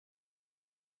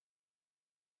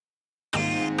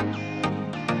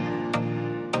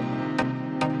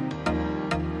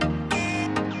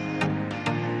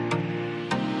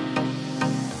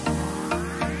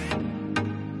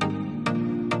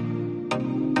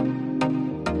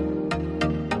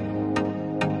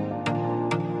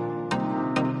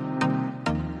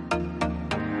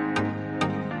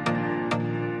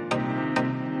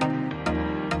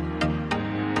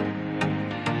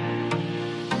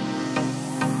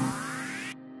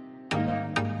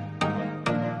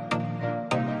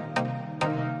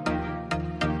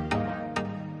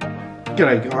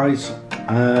G'day guys,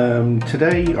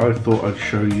 today I thought I'd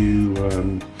show you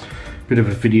a bit of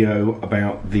a video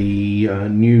about the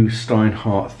new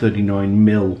Steinhart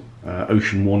 39mm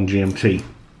Ocean 1 GMT.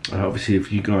 Obviously, if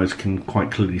you guys can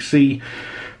quite clearly see,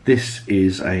 this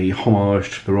is a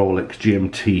homage to the Rolex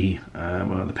GMT,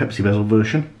 the Pepsi bezel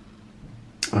version.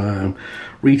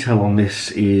 Retail on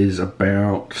this is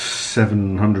about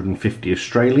 750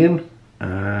 Australian,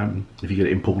 if you get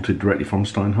it imported directly from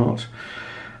Steinhart.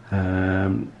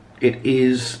 It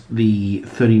is the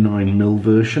 39mm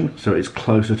version, so it's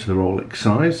closer to the Rolex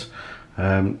size.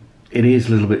 It is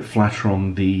a little bit flatter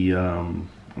on the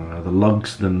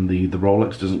lugs than the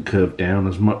Rolex. Doesn't curve down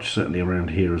as much, certainly around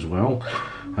here as well.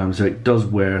 So it does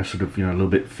wear sort of, a little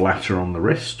bit flatter on the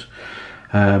wrist.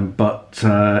 But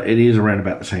it is around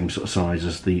about the same sort of size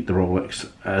as the Rolex.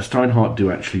 Steinhart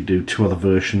do actually do two other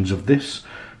versions of this.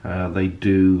 They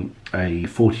do a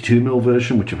 42mm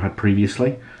version, which I've had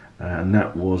previously, and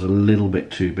that was a little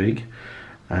bit too big.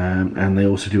 And they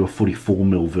also do a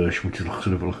 44mm version, which is sort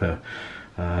of like a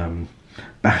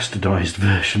bastardized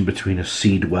version between a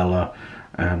Sea Dweller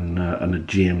and a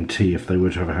GMT if they were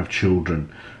to ever have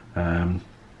children.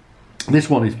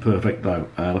 This one is perfect though.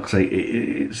 Like I say,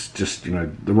 it's just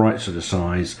the right sort of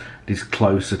size. It is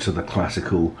closer to the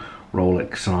classical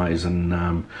Rolex size, and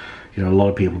a lot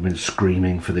of people have been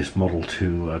screaming for this model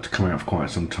to come out for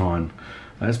quite some time.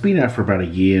 It's been out for about a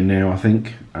year now, I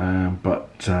think,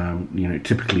 but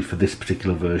typically for this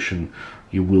particular version,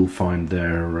 you will find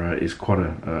there is quite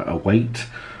a wait.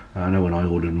 I know when I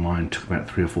ordered mine, it took about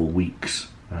 3 or 4 weeks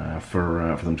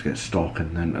for them to get stock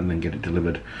and then get it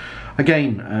delivered.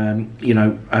 Again,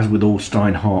 as with all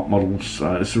Steinhart models,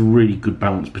 it's a really good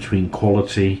balance between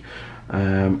quality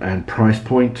and price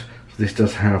point. So this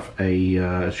does have a,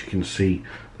 as you can see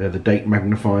there, the date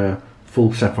magnifier,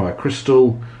 full Sapphire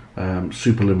Crystal,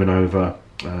 super luminova,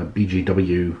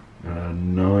 BGW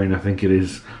 9 I think it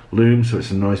is, lume, so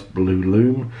it's a nice blue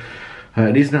lume.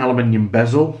 It is an aluminium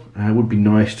bezel. It would be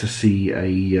nice to see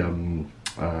an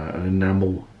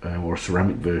enamel or a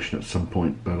ceramic version at some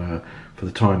point, but for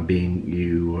the time being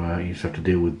you just have to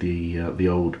deal with the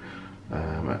old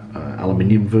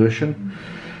aluminium version.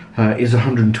 Is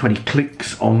 120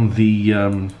 clicks on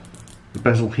the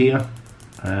bezel here,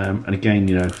 and again,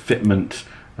 fitment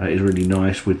is really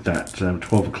nice with that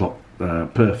 12 o'clock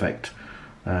perfect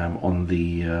on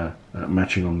the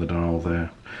matching on the dial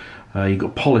there. You've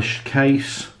got polished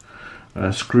case,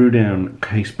 screw down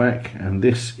case back, and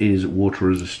this is water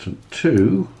resistant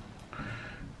too.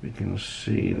 We can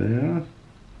see there,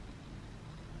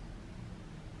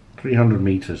 300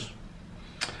 meters.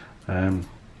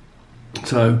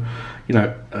 So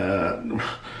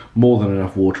more than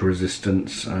enough water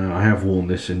resistance. I have worn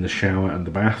this in the shower and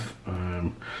the bath.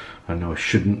 I know I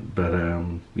shouldn't, but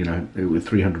with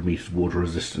 300 meters water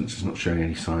resistance, it's not showing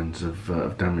any signs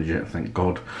of damage yet, thank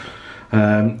God.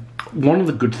 One of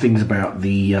the good things about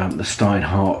the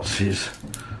Steinharts is,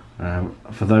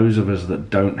 for those of us that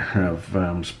don't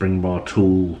have spring bar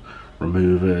tool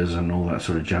removers and all that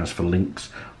sort of jazz for links,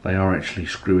 they are actually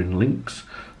screw-in links,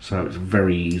 so it's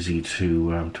very easy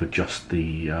to adjust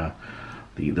the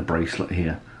bracelet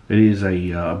here. It is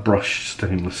a brushed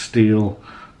stainless steel,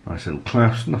 nice little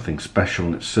clasp, nothing special,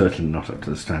 and it's certainly not up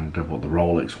to the standard of what the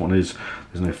Rolex one is.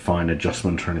 There's no fine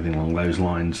adjustment or anything along those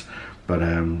lines, but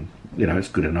it's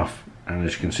good enough. And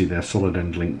as you can see, they're solid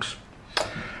end links.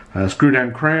 Screw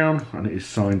down crown, and it is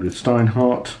signed with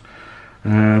Steinhart.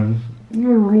 Not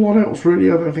a lot else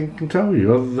really I don't think I can tell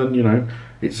you, other than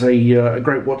it's a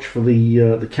great watch for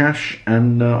the cash,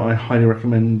 and I highly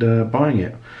recommend buying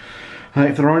it.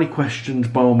 If there are any questions,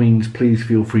 by all means, please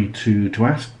feel free to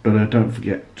ask, but don't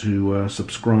forget to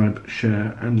subscribe,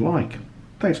 share and like.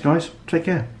 Thanks guys, take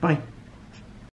care, bye.